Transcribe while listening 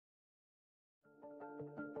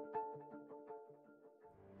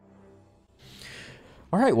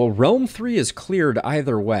All right, well, Realm 3 is cleared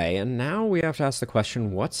either way, and now we have to ask the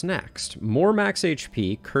question, what's next? More max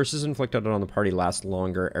HP, curses inflicted on the party last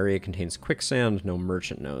longer, area contains quicksand, no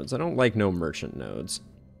merchant nodes. I don't like no merchant nodes.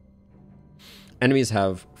 Enemies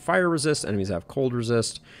have fire resist, enemies have cold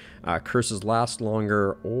resist, curses last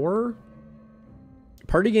longer, or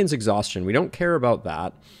party gains exhaustion. We don't care about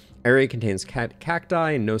that. Area contains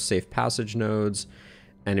cacti, no safe passage nodes,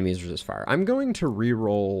 enemies resist fire. I'm going to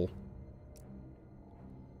reroll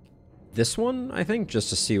this one, I think, just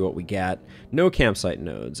to see what we get. No campsite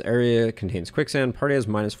nodes. Area contains quicksand. Party has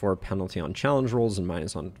 -4 penalty on challenge rolls and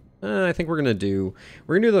minus on... I think we're gonna do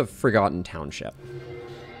the Forgotten Township.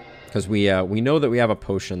 Because we know that we have a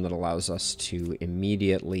potion that allows us to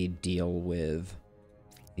immediately deal with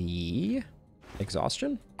the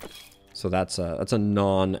exhaustion. So that's a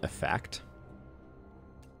non-effect.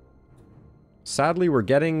 Sadly, we're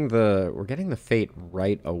getting the fate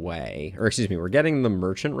right away. Or excuse me, we're getting the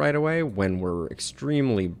merchant right away when we're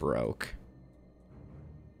extremely broke.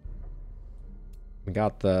 We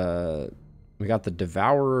got the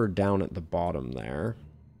devourer down at the bottom there.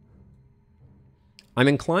 I'm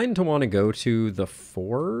inclined to want to go to the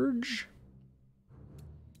forge.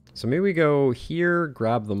 So maybe we go here,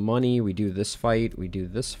 grab the money, we do this fight, we do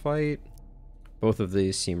this fight. Both of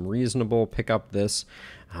these seem reasonable. Pick up this.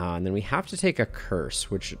 And then we have to take a curse,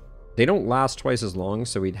 which they don't last twice as long,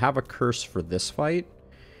 so we'd have a curse for this fight,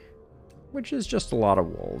 which is just a lot of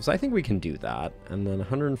wolves. I think we can do that. And then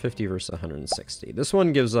 150 versus 160. This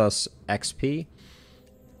one gives us XP.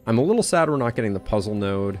 I'm a little sad we're not getting the puzzle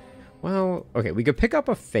node. Well, okay, we could pick up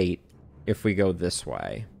a fate if we go this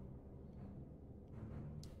way.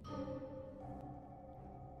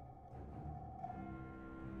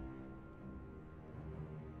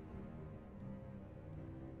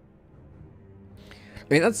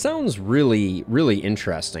 I mean, that sounds really, really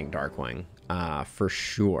interesting, Darkwing, for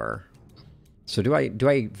sure. So do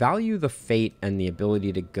I value the fate and the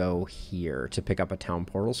ability to go here to pick up a town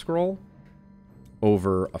portal scroll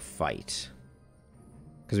over a fight?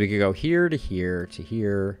 Because we could go here to here to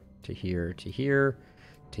here to here to here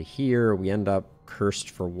to here. We end up cursed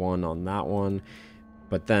for 1 on that one,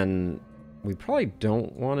 but then we probably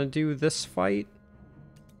don't want to do this fight.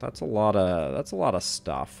 That's a lot of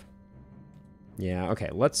stuff. Yeah, okay,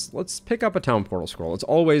 let's pick up a town portal scroll. It's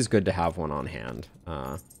always good to have one on hand.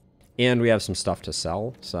 And we have some stuff to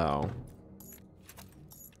sell, so...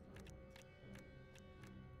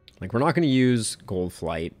 Like, we're not going to use Gold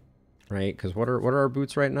Flight, right? Because what are our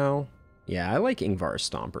boots right now? Yeah, I like Ingvar's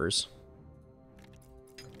Stompers.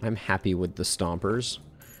 I'm happy with the Stompers.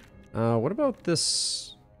 What about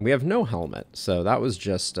this? We have no helmet, so that was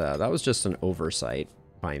just an oversight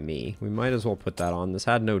by me. We might as well put that on. This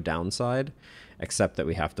had no downside, except that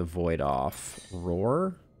we have to void off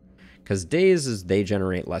Roar. Because Daze is they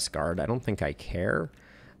generate less guard. I don't think I care.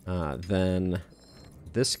 Then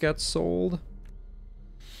this gets sold.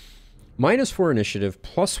 -4 initiative,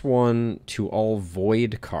 +1 to all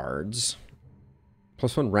void cards.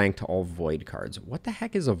 +1 rank to all void cards. What the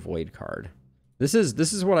heck is a void card? This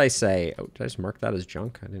is what I say. Oh, did I just mark that as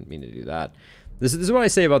junk? I didn't mean to do that. This is what I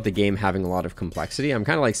say about the game having a lot of complexity. I'm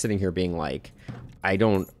kind of like sitting here being like, I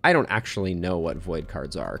don't actually know what void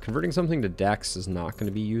cards are. Converting something to Dex is not going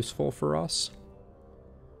to be useful for us.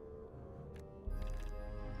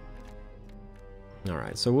 All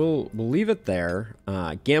right, so we'll leave it there.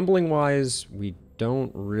 Gambling wise, we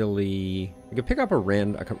don't really. We could pick up a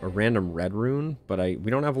random red rune, but we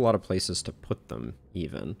don't have a lot of places to put them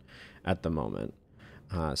even at the moment.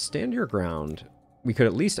 Stand your ground. We could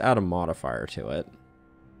at least add a modifier to it.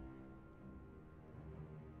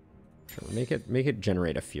 Sure, make it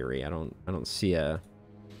generate a fury. I don't see a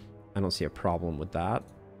problem with that.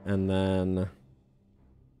 And then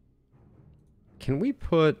we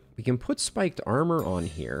can put spiked armor on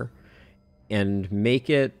here and make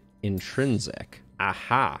it intrinsic.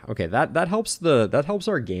 Aha. Okay, that helps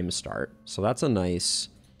our game start. So it's a nice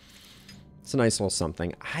little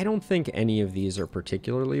something. I don't think any of these are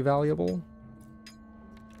particularly valuable.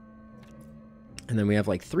 And then we have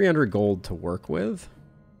like 300 gold to work with.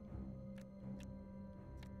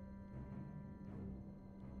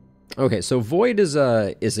 Okay, so void is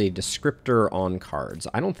a descriptor on cards.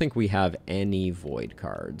 I don't think we have any void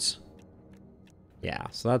cards. Yeah,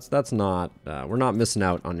 so that's not we're not missing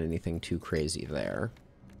out on anything too crazy there.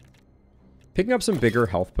 Picking up some bigger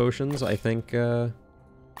health potions, I think,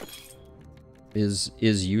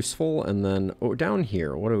 is useful. And then down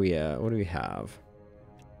here, what do we have?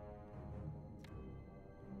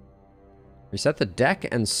 Reset the deck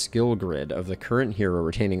and skill grid of the current hero,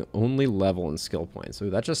 retaining only level and skill points. So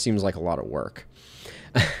that just seems like a lot of work.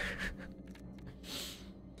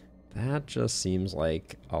 That just seems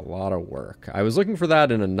like a lot of work. I was looking for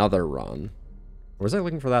that in another run. Or was I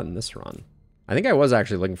looking for that in this run? I think I was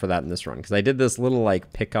actually looking for that in this run, because I did this little,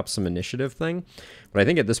 like, pick up some initiative thing. But I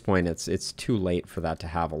think at this point it's too late for that to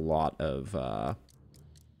have a lot of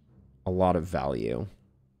value.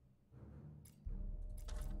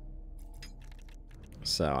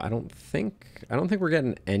 So I don't think we're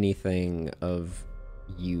getting anything of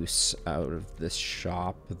use out of this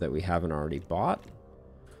shop that we haven't already bought.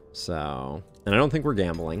 So, and I don't think we're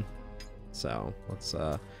gambling. So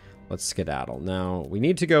let's skedaddle. Now we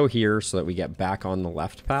need to go here so that we get back on the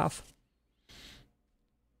left path.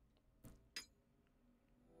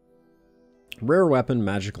 Rare weapon,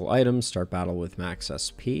 magical items, start battle with max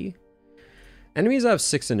SP. Enemies have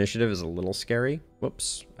 6 initiative is a little scary.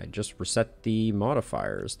 Whoops, I just reset the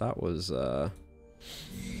modifiers. That was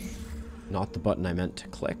not the button I meant to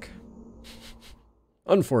click.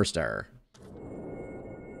 Unforced error.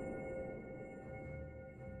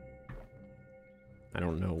 I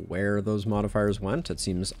don't know where those modifiers went. It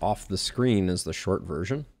seems off the screen as the short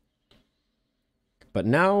version. But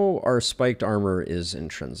now our spiked armor is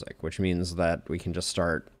intrinsic, which means that we can just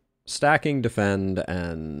start stacking, defend,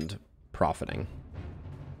 and profiting.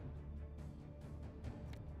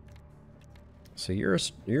 So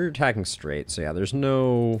you're attacking straight. So yeah, there's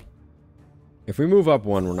no... If we move up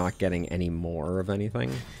 1, we're not getting any more of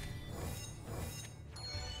anything.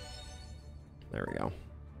 There we go.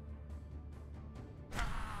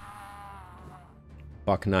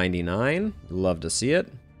 $1.99. Love to see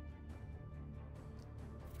it.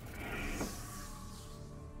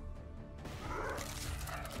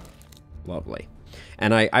 Lovely.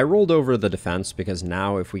 And I rolled over the defense because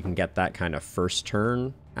now if we can get that kind of first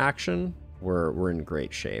turn action, we're in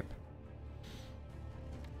great shape.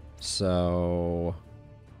 So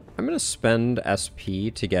I'm going to spend SP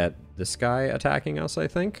to get this guy attacking us, I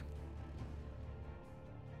think.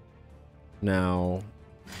 Now,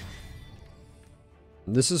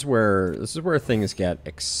 this is where things get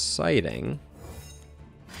exciting.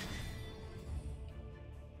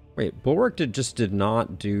 Wait, Bulwark just did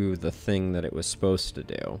not do the thing that it was supposed to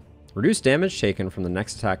do. Reduce damage taken from the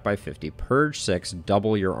next attack by 50. Purge 6,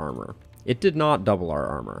 double your armor. It did not double our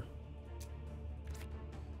armor.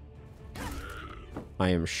 I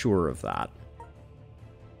am sure of that.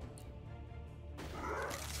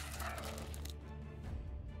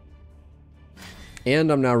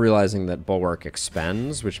 And I'm now realizing that Bulwark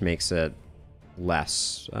expends, which makes it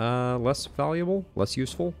less valuable, less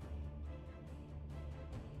useful.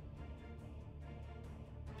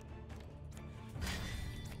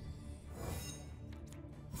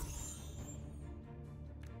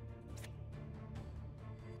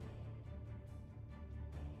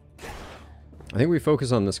 I think we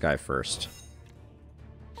focus on this guy first.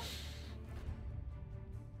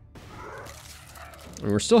 And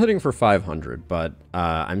we're still hitting for 500, but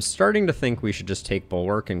I'm starting to think we should just take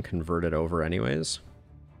Bulwark and convert it over anyways.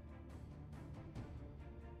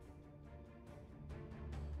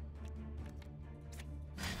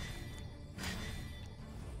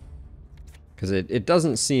 Because it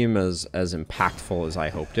doesn't seem as impactful as I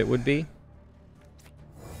hoped it would be.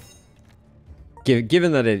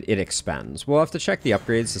 Given that it expends. We'll have to check the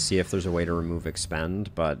upgrades to see if there's a way to remove expend,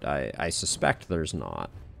 but I suspect there's not.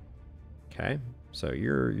 Okay, so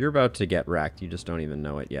you're about to get wrecked. You just don't even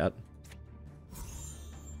know it yet.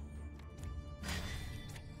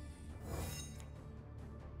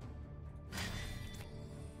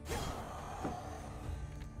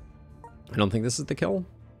 I don't think this is the kill.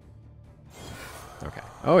 Okay.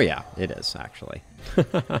 Oh yeah, it is actually.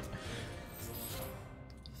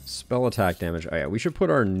 Spell attack damage. Oh yeah, we should put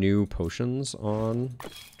our new potions on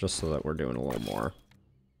just so that we're doing a little more.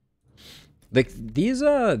 Like these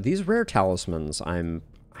rare talismans, I'm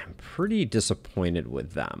pretty disappointed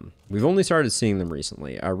with them. We've only started seeing them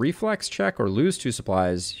recently. A reflex check or lose 2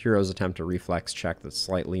 supplies. Heroes attempt a reflex check that's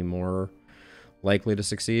slightly more likely to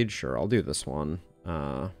succeed. Sure, I'll do this one.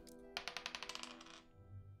 Oh,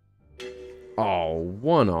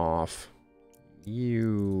 1 off.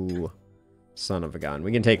 You son of a gun.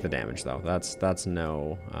 We can take the damage though. That's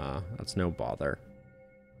no bother.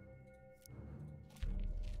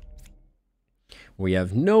 We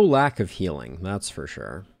have no lack of healing, that's for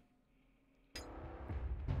sure.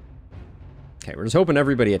 Okay, we're just hoping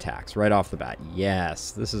everybody attacks right off the bat.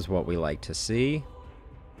 Yes, this is what we like to see.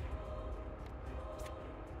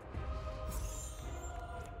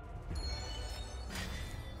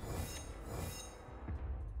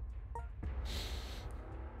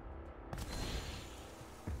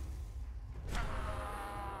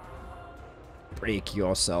 Break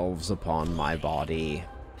yourselves upon my body.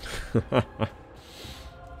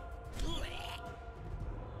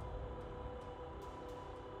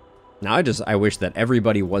 Now I wish that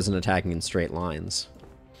everybody wasn't attacking in straight lines.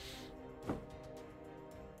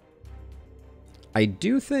 I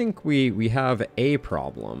do think we have a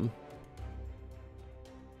problem,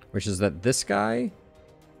 which is that this guy,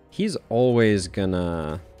 he's always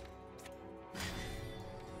gonna...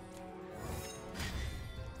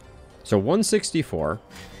 So 164,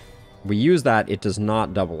 we use that, it does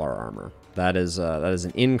not double our armor. That is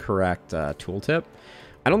an incorrect tooltip.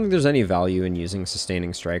 I don't think there's any value in using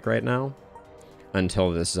Sustaining Strike right now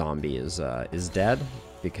until this zombie is dead,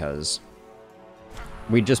 because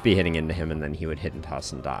we'd just be hitting into him and then he would hit into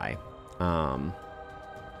us and die. Oh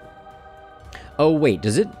wait,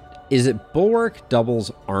 is it Bulwark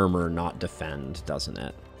doubles armor, not defend, doesn't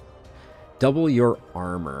it? Double your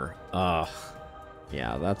armor. Ugh.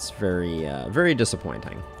 Yeah, that's very, very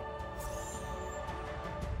disappointing.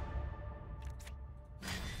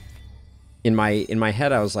 In my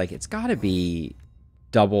head, I was like, it's got to be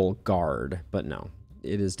double guard, but no,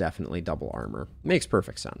 it is definitely double armor. Makes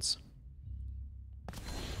perfect sense.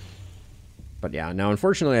 But yeah, now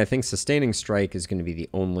unfortunately, I think Sustaining Strike is going to be the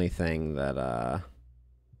only thing that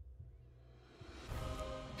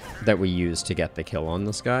that we use to get the kill on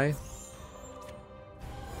this guy.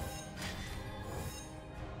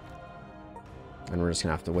 And we're just going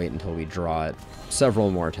to have to wait until we draw it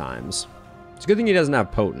several more times. It's a good thing he doesn't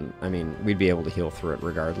have Potent. I mean, we'd be able to heal through it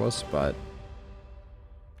regardless, but...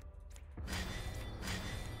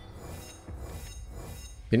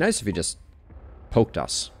 Be nice if he just poked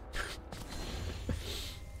us.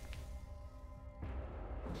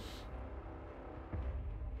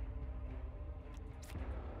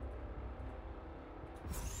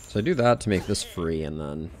 So I do that to make this free, and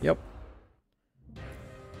then... Yep.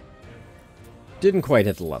 Didn't quite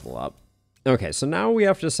hit the level up. Okay, so now we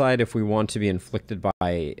have to decide if we want to be inflicted by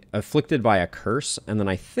a curse, and then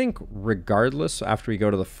I think regardless, after we go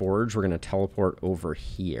to the forge, we're going to teleport over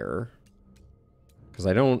here. Because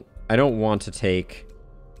I don't want to take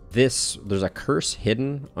this. There's a curse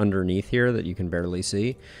hidden underneath here that you can barely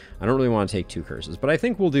see. I don't really want to take two curses, but I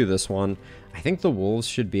think we'll do this one. I think the wolves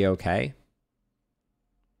should be okay.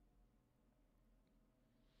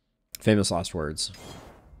 Famous last words,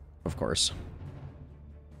 of course.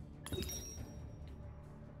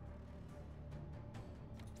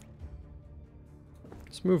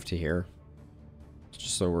 Let's move to here.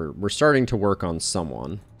 Just so we're starting to work on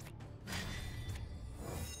someone.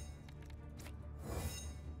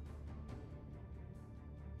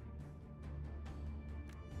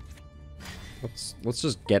 Let's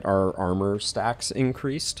just get our armor stacks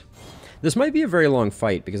increased. This might be a very long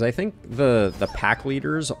fight because I think the pack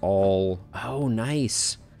leaders all... Oh,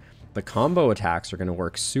 nice. The combo attacks are going to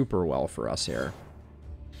work super well for us here.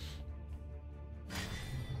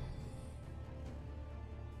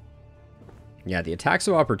 Yeah, the attacks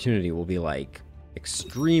of opportunity will be, like,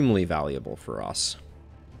 extremely valuable for us.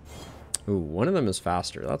 Ooh, one of them is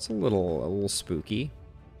faster. That's a little spooky.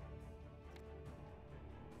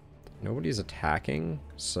 Nobody's attacking,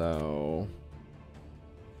 so...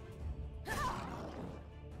 I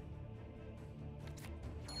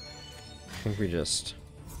think we just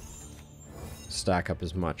stack up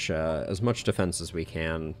as much defense as we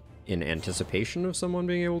can in anticipation of someone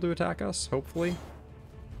being able to attack us, hopefully.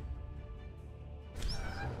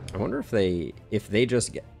 I wonder if they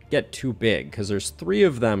just get too big, because there's 3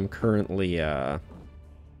 of them currently. Okay,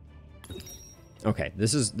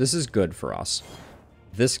 this is good for us.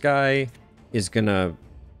 This guy is gonna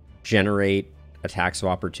generate attacks of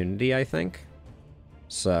opportunity, I think.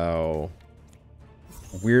 So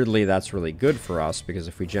weirdly, that's really good for us, because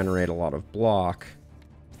if we generate a lot of block,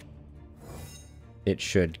 it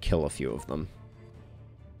should kill a few of them.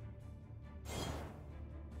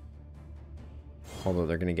 Although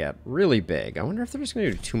they're going to get really big. I wonder if they're just going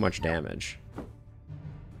to do too much damage.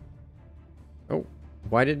 Oh,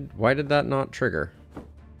 why did that not trigger?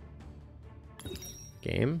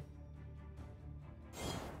 Game?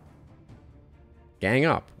 Gang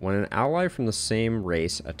up. When an ally from the same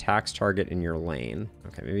race attacks target in your lane.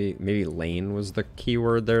 Okay, maybe lane was the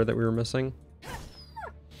keyword there that we were missing.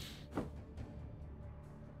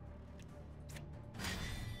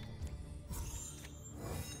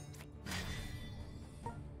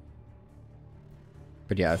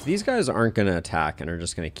 But yeah, if these guys aren't going to attack and are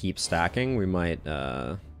just going to keep stacking, we might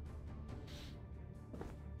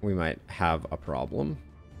have a problem.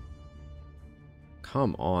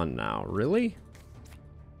 Come on now, really?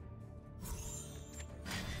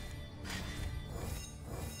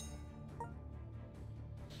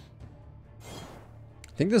 I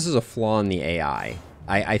think this is a flaw in the AI.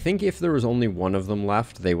 I think if there was only one of them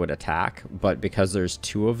left, they would attack, but because there's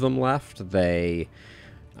 2 of them left, they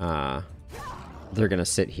they're going to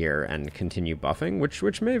sit here and continue buffing,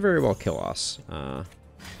 which may very well kill us.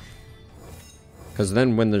 Because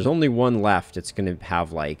then when there's only one left, it's going to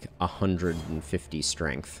have like 150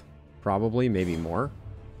 strength. Probably, maybe more.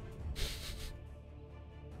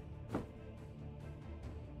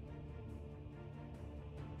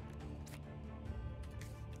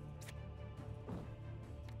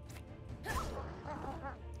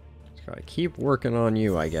 Just gotta keep working on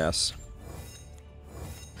you, I guess.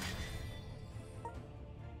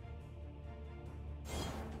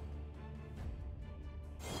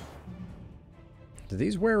 Do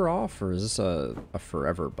these wear off, or is this a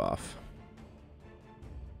forever buff?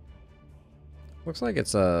 Looks like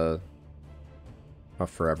it's a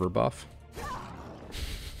forever buff.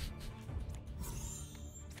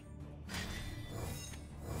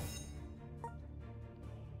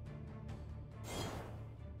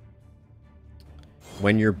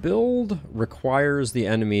 When your build requires the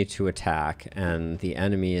enemy to attack, and the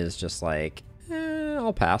enemy is just like,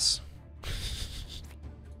 I'll pass.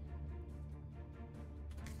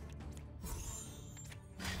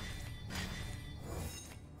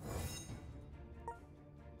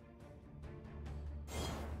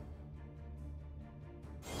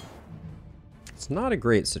 It's not a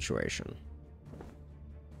great situation.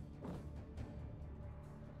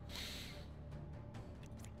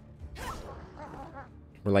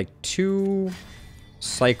 We're like 2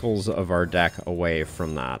 cycles of our deck away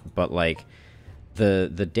from that, but like the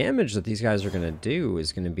damage that these guys are going to do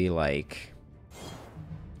is going to be like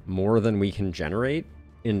more than we can generate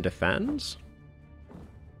in defense.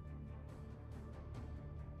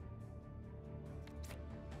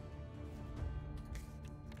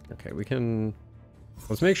 Okay, we can...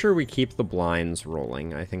 Let's make sure we keep the blinds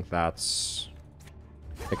rolling. I think that's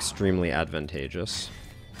extremely advantageous.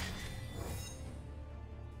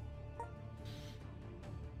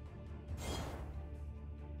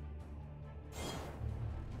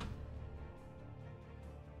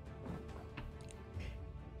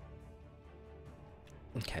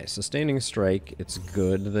 Okay, sustaining strike. It's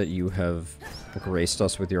good that you have graced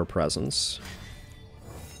us with your presence.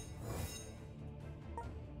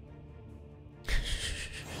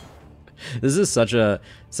 This is such a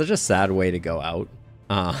sad way to go out.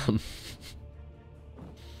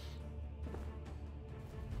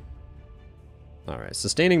 Alright,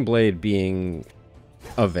 sustaining blade being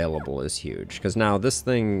available is huge, because now this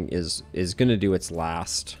thing is gonna do its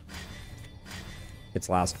last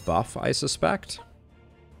buff, I suspect.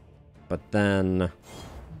 But then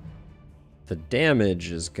the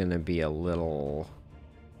damage is gonna be a little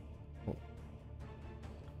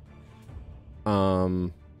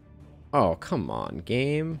oh, come on,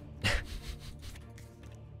 game.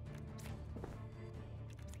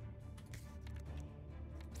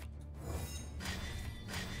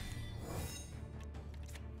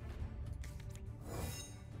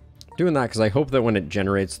 Doing that because I hope that when it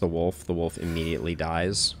generates the wolf immediately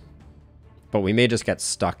dies. But we may just get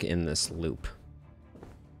stuck in this loop.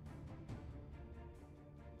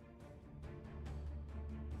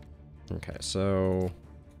 Okay, so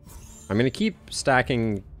I'm going to keep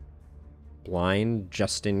stacking blind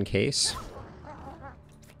just in case.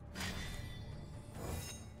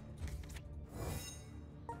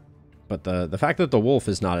 But the fact that the wolf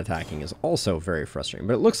is not attacking is also very frustrating.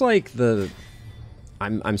 But it looks like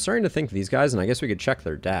I'm starting to think these guys, and I guess we could check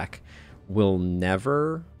their deck, will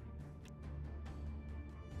never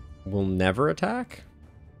attack.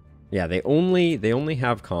 Yeah, they only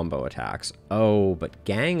have combo attacks. Oh, but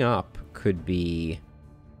gang up could be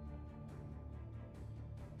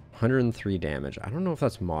 103 damage. I don't know if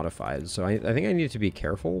that's modified, so I think I need to be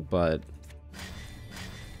careful, but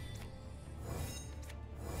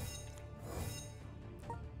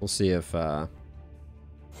we'll see if okay.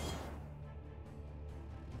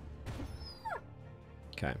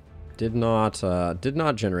 Did not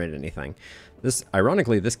generate anything. This,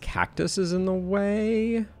 ironically, this cactus is in the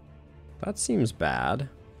way. That seems bad.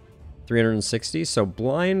 360, so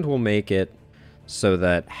blind will make it so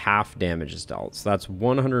that half damage is dealt. So that's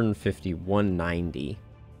 150, 190.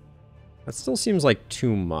 That still seems like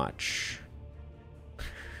too much.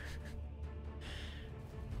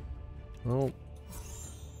 Well,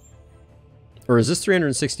 or is this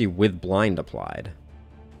 360 with blind applied?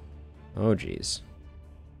 Oh, geez.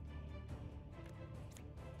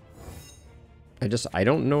 I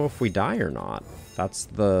don't know if we die or not. That's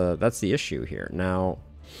the issue here. Now,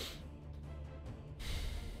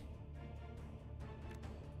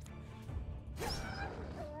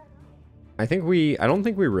 I don't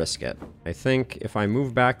think we risk it. I think if I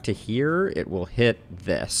move back to here, it will hit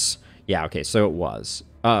this. Yeah, okay, so it was.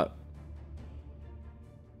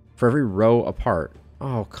 For every row apart.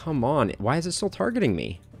 Oh, come on. Why is it still targeting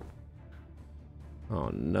me?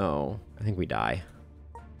 Oh, no. I think we die.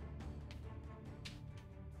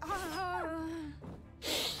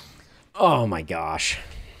 Oh, my gosh.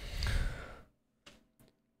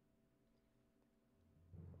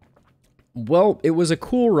 Well, it was a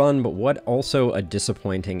cool run, but what also a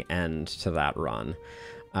disappointing end to that run.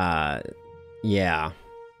 Yeah.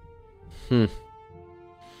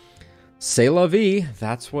 C'est la vie.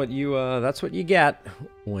 That's what you get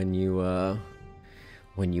when you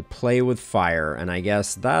play with fire. And I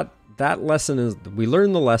guess that lesson is, we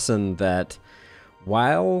learned the lesson that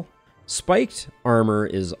while spiked armor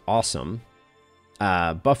is awesome,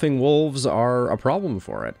 buffing wolves are a problem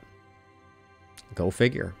for it. Go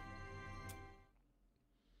figure.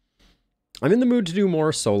 I'm in the mood to do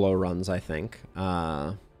more solo runs, I think.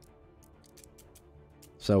 So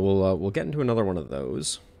we'll get into another one of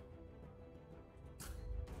those.